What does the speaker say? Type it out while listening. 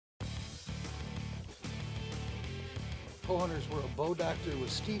Hunters World Bow Doctor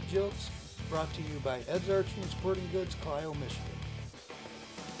with Steve Gilkes, brought to you by Ed's Archery and Sporting Goods, Clio, Michigan.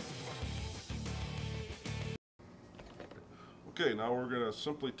 Okay, now we're going to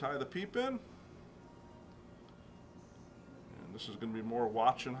simply tie the peep in. And this is going to be more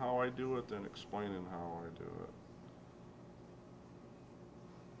watching how I do it than explaining how I do it.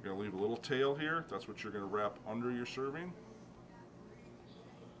 You're going to leave a little tail here. That's what you're going to wrap under your serving.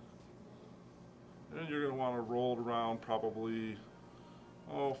 And you're going to want to roll it around probably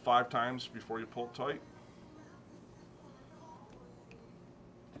 5 times before you pull it tight.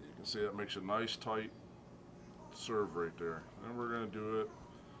 You can see that makes a nice tight serve right there. And we're going to do it,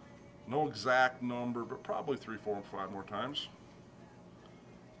 no exact number, but probably 3, 4, and 5 more times.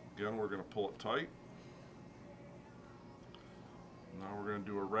 Again, we're going to pull it tight. Now we're going to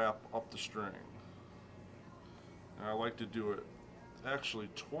do a wrap up the string. And I like to do it actually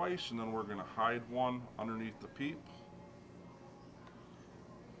twice, and then we're going to hide one underneath the peep.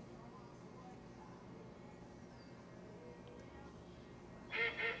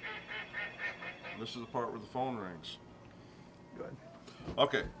 And this is the part where the phone rings. Good.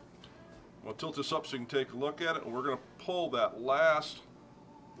 Okay, we'll tilt this up so you can take a look at it, and we're going to pull that last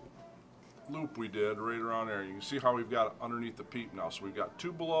loop we did right around there. You can see how we've got it underneath the peep now. So we've got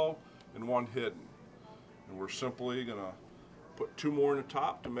 2 below and 1 hidden. And we're simply going to put 2 more in the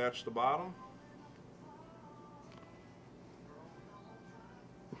top to match the bottom.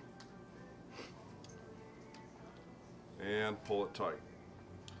 And pull it tight.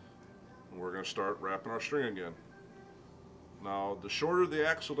 And we're going to start wrapping our string again. Now, the shorter the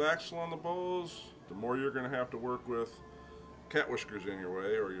axle to axle on the bows, the more you're going to have to work with cat whiskers in your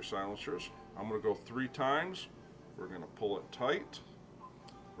way or your silencers. I'm going to go 3 times. We're going to pull it tight.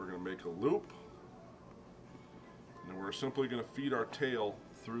 We're going to make a loop. And we're simply going to feed our tail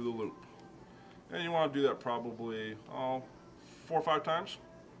through the loop. And you want to do that probably 4 or 5 times.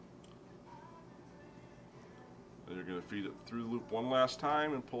 Then you're going to feed it through the loop one last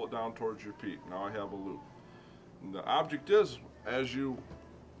time and pull it down towards your peep. Now I have a loop. And the object is, as you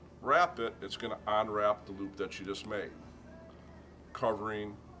wrap it, it's going to unwrap the loop that you just made,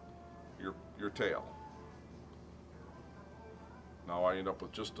 covering your tail. Now I end up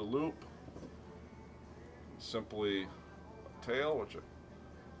with just a loop, simply a tail,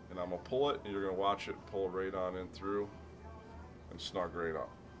 and I'm going to pull it, and you're going to watch it pull right on in through and snug right up.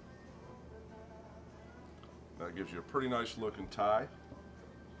 That gives you a pretty nice looking tie.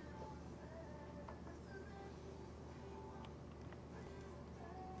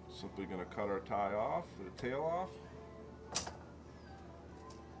 Simply going to cut our tie off, the tail off.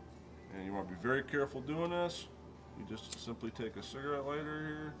 And you want to be very careful doing this. You just simply take a cigarette lighter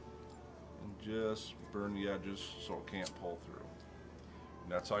here and just burn the edges so it can't pull through.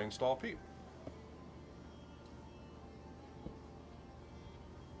 And that's how you install Peep.